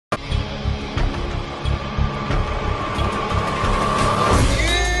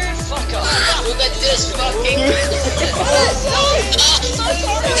Yo,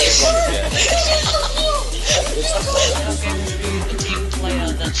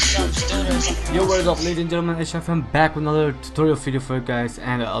 what is up, ladies and gentlemen, it's Chef. Back with another tutorial video for you guys,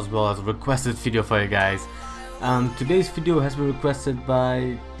 and as well as a requested video for you guys. Today's video has been requested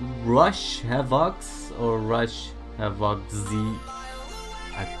by Rush Havox or Rush Havox Z.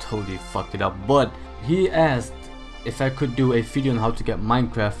 I totally fucked it up, but he asked if I could do a video on how to get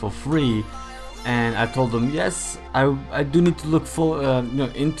Minecraft for free, and I told him yes, I do need to look for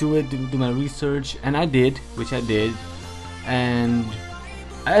into it, do my research, and I did, which I did, and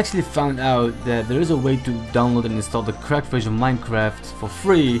I actually found out that there is a way to download and install the correct version of Minecraft for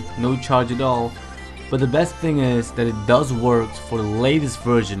free, no charge at all. But the best thing is that it does work for the latest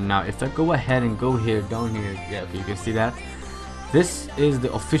version. Now if I go ahead and go here, down here, yeah, you can see that this is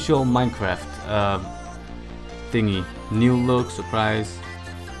the official Minecraft thingy. New look, surprise.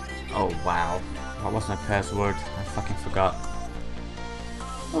 Oh wow, what was my password? I fucking forgot.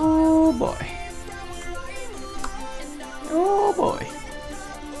 Oh boy, oh boy.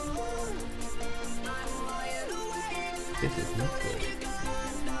 This is not good.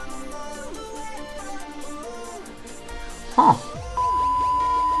 Huh.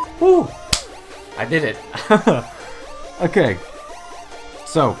 Woo! I did it. Okay.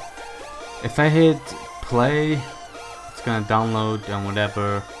 So, if I hit play, it's gonna download and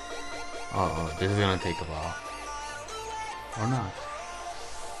whatever. Oh, this is gonna take a while. Or not.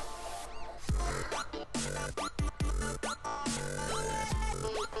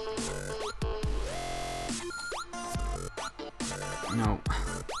 No.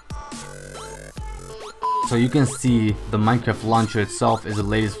 So you can see the Minecraft launcher itself is the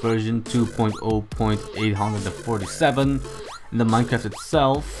latest version 2.0.847, and the Minecraft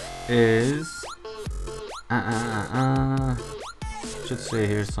itself is should say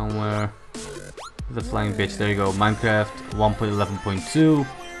here somewhere, the flying bitch, there you go, Minecraft 1.11.2,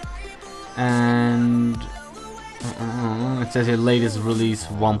 and it says here latest release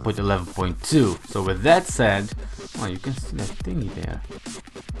 1.11.2. so with that said, oh, you can see that thingy there.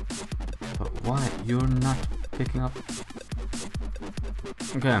 But why you're not picking up?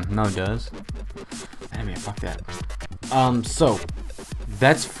 Okay, now it does. Anyway, fuck that. So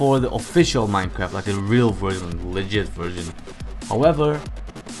that's for the official Minecraft, like the real version, legit version. However,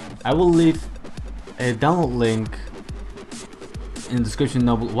 I will leave a download link in the description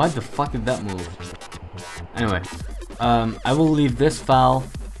now. Why the fuck did that move? Anyway, I will leave this file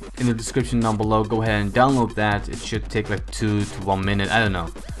in the description down below. Go ahead and download that. It should take like 2 to 1 minute. I don't know,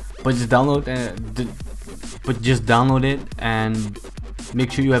 but just download it and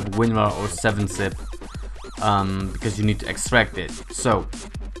make sure you have WinRAR or 7-zip because you need to extract it. So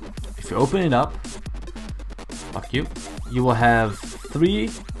if you open it up, fuck you, you will have 3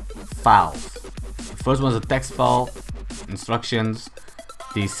 files. The first one is a text file, instructions,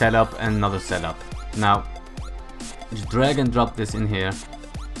 the setup, and another setup. Now just drag and drop this in here.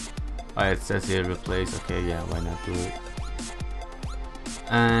 Alright, it says here replace. Okay, yeah, why not do it?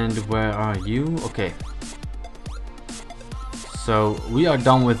 And where are you? Okay, so we are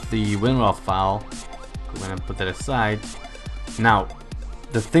done with the WinRAR file. Go ahead and put that aside. Now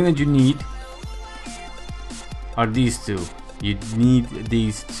the thing that you need are these two. You need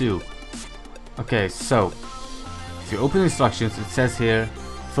these two. Okay, so if you open the instructions, it says here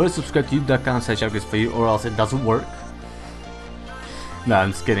first subscribe to youtube.com/updates for you, or else it doesn't work. No,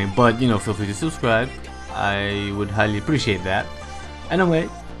 I'm just kidding, but you know, feel free to subscribe. I would highly appreciate that. Anyway,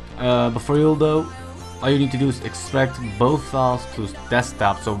 before you though, all you need to do is extract both files to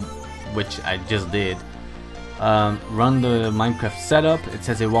desktop, so which I just did. Run the Minecraft setup. It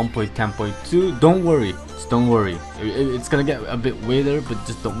says a 1.10.2. Don't worry, just don't worry. It's gonna get a bit weirder, but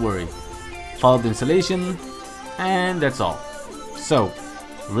just don't worry. Follow the installation, and that's all. So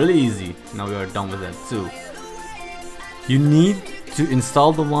really easy. Now we are done with that too. You need to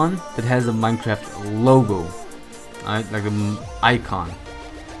install the one that has the Minecraft logo, right? Like the icon,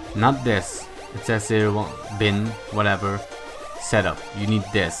 not this. It says here bin whatever setup. You need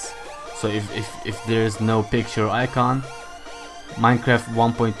this. So if there is no picture or icon, Minecraft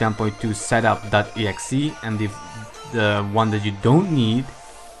 1.10.2 setup.exe, and the one that you don't need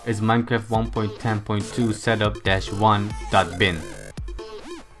is Minecraft 1.10.2 setup-1.bin.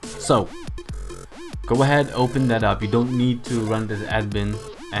 So go ahead, open that up. You don't need to run this admin,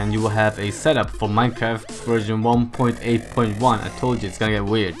 and you will have a setup for Minecraft version 1.8.1. I told you it's gonna get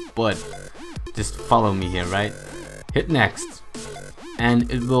weird, but just follow me here, right? Hit next, and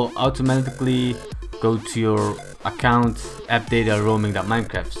it will automatically go to your account appdata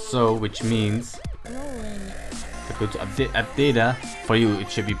roaming.minecraft. So which means the go to update app data. For you it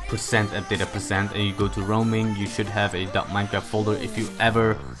should be %app data %, and you go to roaming. You should have a .minecraft folder if you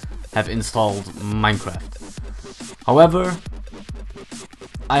ever have installed Minecraft. However,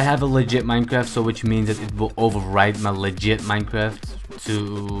 I have a legit Minecraft, so which means that it will override my legit Minecraft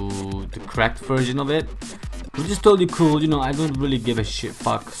to the cracked version of it, which is totally cool. You know, I don't really give a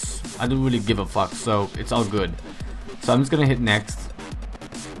I don't really give a fuck, so it's all good. So I'm just gonna hit next.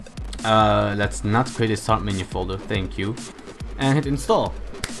 Let's not create a start menu folder, thank you, and hit install.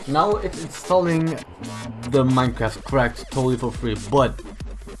 Now it's installing the Minecraft cracked totally for free, but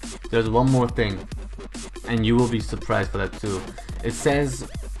there's one more thing, and you will be surprised for that too. It says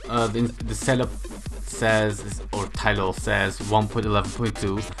the setup says, or title says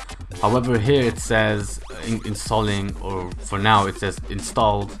 1.11.2. However, here it says installing, or for now it says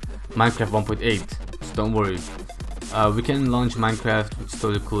installed Minecraft 1.8. So don't worry. We can launch Minecraft, which is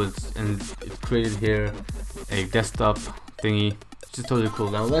totally cool. And it created here a desktop thingy, which is totally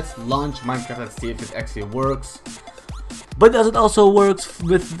cool. Now let's launch Minecraft. Let's see if it actually works. But does it also works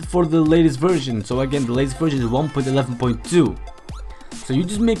for the latest version? So again, the latest version is 1.11.2. So you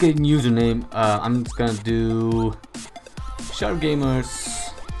just make a username. I'm just gonna do SharpGamers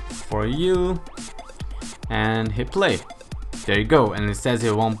for you and hit play. There you go, and it says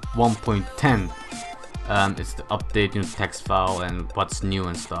here 1.10. It's the update, you know, text file and what's new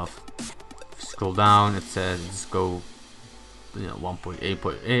and stuff. Scroll down, it says just go, you know,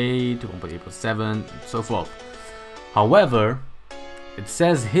 1.8.8 to 1.8.7, so forth. However, it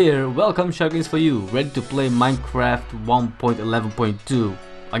says here, welcome Shoutouts for you, ready to play Minecraft 1.11.2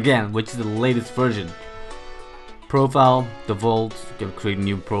 again, which is the latest version. Profile, default, you can create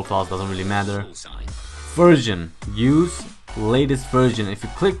new profiles, doesn't really matter. Version, use latest version. If you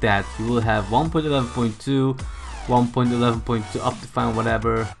click that, you will have 1.11.2, 1.11.2 up to find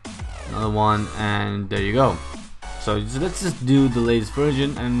whatever, another one, and there you go. So let's just do the latest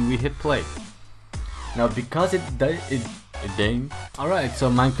version and we hit play. Now because it alright, so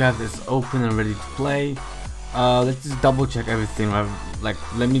Minecraft is open and ready to play. Let's just double check everything, right? Like,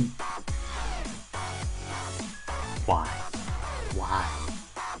 let me. Why?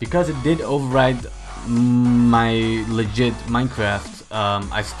 Because it did override my legit Minecraft.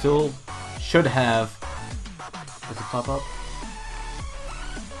 I still should have. Does it pop up?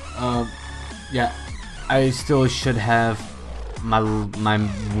 Yeah, I still should have my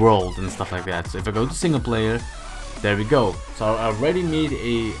world and stuff like that. So if I go to single player, there we go. So I already made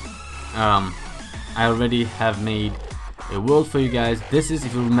a I already have made a world for you guys. This is,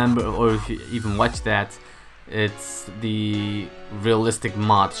 if you remember, or if you even watch that, it's the realistic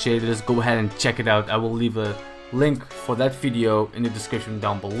mod shaders. Go ahead and check it out. I will leave a link for that video in the description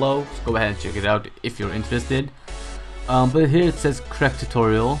down below, so go ahead and check it out if you're interested. But here it says crack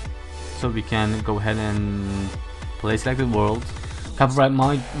tutorial, so we can go ahead and play selected world. Copyright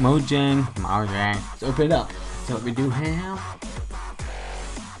Mojang. Let's open it up. So what we do have,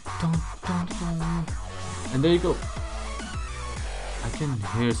 and there you go. I can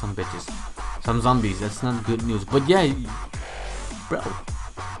hear some bitches, some zombies. That's not good news, but yeah, bro,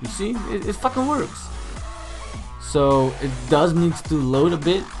 you see, it fucking works. So it does need to load a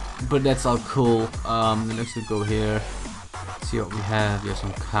bit, but that's all cool. Let's go here, see what we have. We have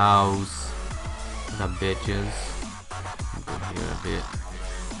some cows, we got bitches. Go here a bit.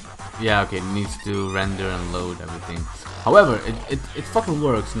 Yeah, okay, it needs to render and load everything. However, it fucking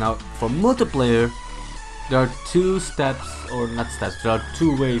works. Now for multiplayer, there are two steps, or not steps, there are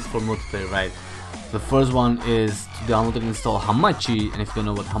two ways for multiplayer, right? The first one is to download and install Hamachi, and if you don't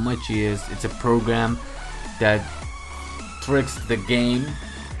know what Hamachi is, it's a program that tricks the game,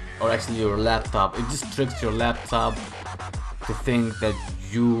 or actually your laptop. It just tricks your laptop to think that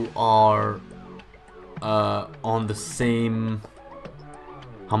you are on the same.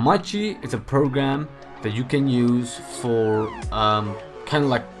 Hamachi is a program that you can use for kind of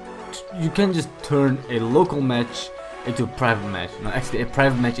like, you can just turn a local match into a private match. No, actually a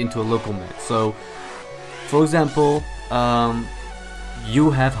private match into a local match. So for example,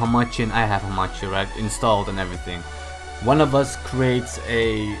 you have Hamachi and I have Hamachi, right, installed and everything. One of us creates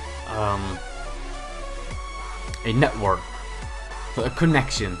a network, so a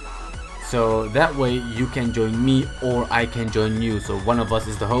connection. So that way you can join me or I can join you. So one of us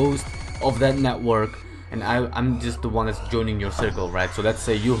is the host of that network and I'm just the one that's joining your circle, right? So let's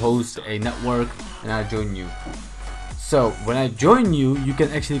say you host a network and I join you. So when I join you, you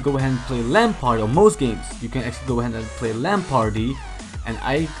can actually go ahead and play LAN party. On most games, you can actually go ahead and play LAN party, and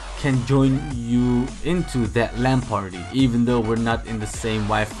I can join you into that LAN party, even though we're not in the same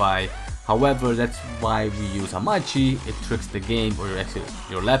Wi-Fi. However, that's why we use Hamachi. It tricks the game, or actually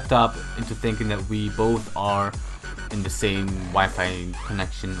your laptop, into thinking that we both are in the same Wi-Fi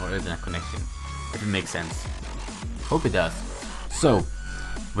connection or internet connection, if it makes sense. Hope it does. So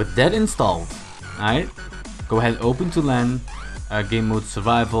with that installed, alright, go ahead, open to LAN, game mode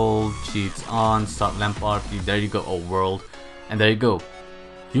survival, cheats on, start LAN party, there you go, world, and there you go.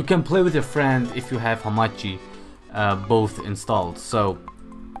 You can play with your friend if you have Hamachi both installed. So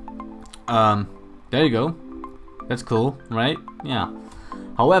there you go. That's cool, right? Yeah.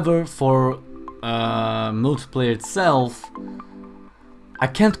 However, for multiplayer itself, I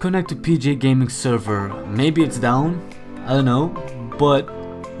can't connect to PJ Gaming server. Maybe it's down, I don't know, but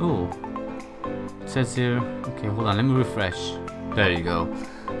oh, it says here, okay, hold on, let me refresh. There you go.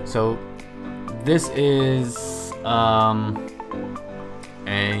 So this is a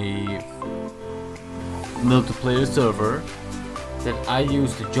multiplayer server that I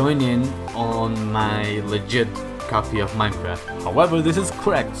use to join in on my legit copy of Minecraft. However, this is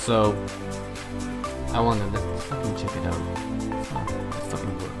correct, so I wanna let's fucking check it out. Oh, it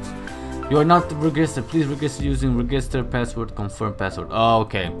fucking works. You are not registered. Please register using register password, confirm password. Oh,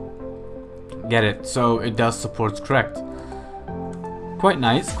 okay. Get it. So it does support correct. Quite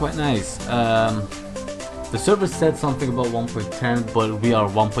nice, quite nice. The server said something about 1.10, but we are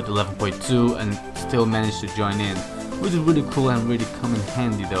 1.11.2 and still managed to join in, which is really cool and really come in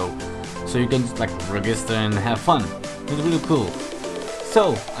handy though. So you can just like register and have fun. It's really cool.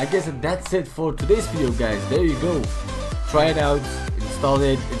 So I guess that's it for today's video, guys. There you go. Try it out, install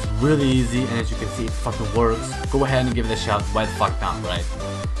it. It's really easy, and as you can see, it fucking works. Go ahead and give it a shot. Why the fuck not, right?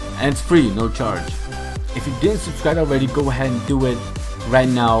 And it's free, no charge. If you didn't subscribe already, go ahead and do it right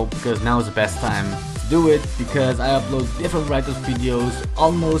now, because now is the best time to do it, because I upload different writers videos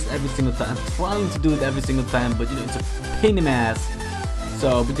almost every single time. I'm trying to do it every single time, but you know, it's a pain in the ass.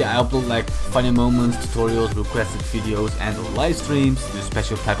 So, but yeah, I upload like funny moments, tutorials, requested videos, and live streams. Do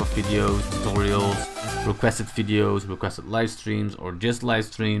special type of videos, tutorials, requested videos, requested live streams, or just live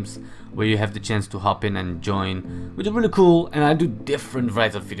streams where you have the chance to hop in and join, which is really cool. And I do different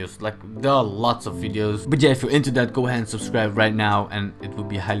writer videos, like there are lots of videos. But yeah, if you're into that, go ahead and subscribe right now, and it would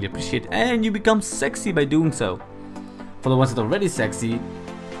be highly appreciated. And you become sexy by doing so. For the ones that are already sexy,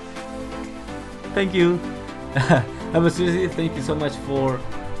 thank you. But seriously, thank you so much for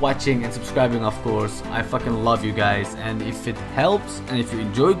watching and subscribing, of course. I fucking love you guys, and if it helps and if you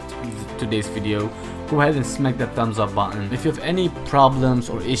enjoyed today's video, go ahead and smack that thumbs up button. If you have any problems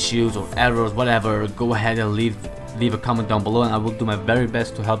or issues or errors, whatever, go ahead and leave a comment down below, and I will do my very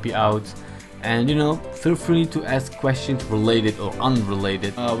best to help you out. And you know, feel free to ask questions related or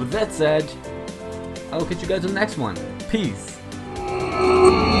unrelated. With that said, I will catch you guys on the next one. Peace.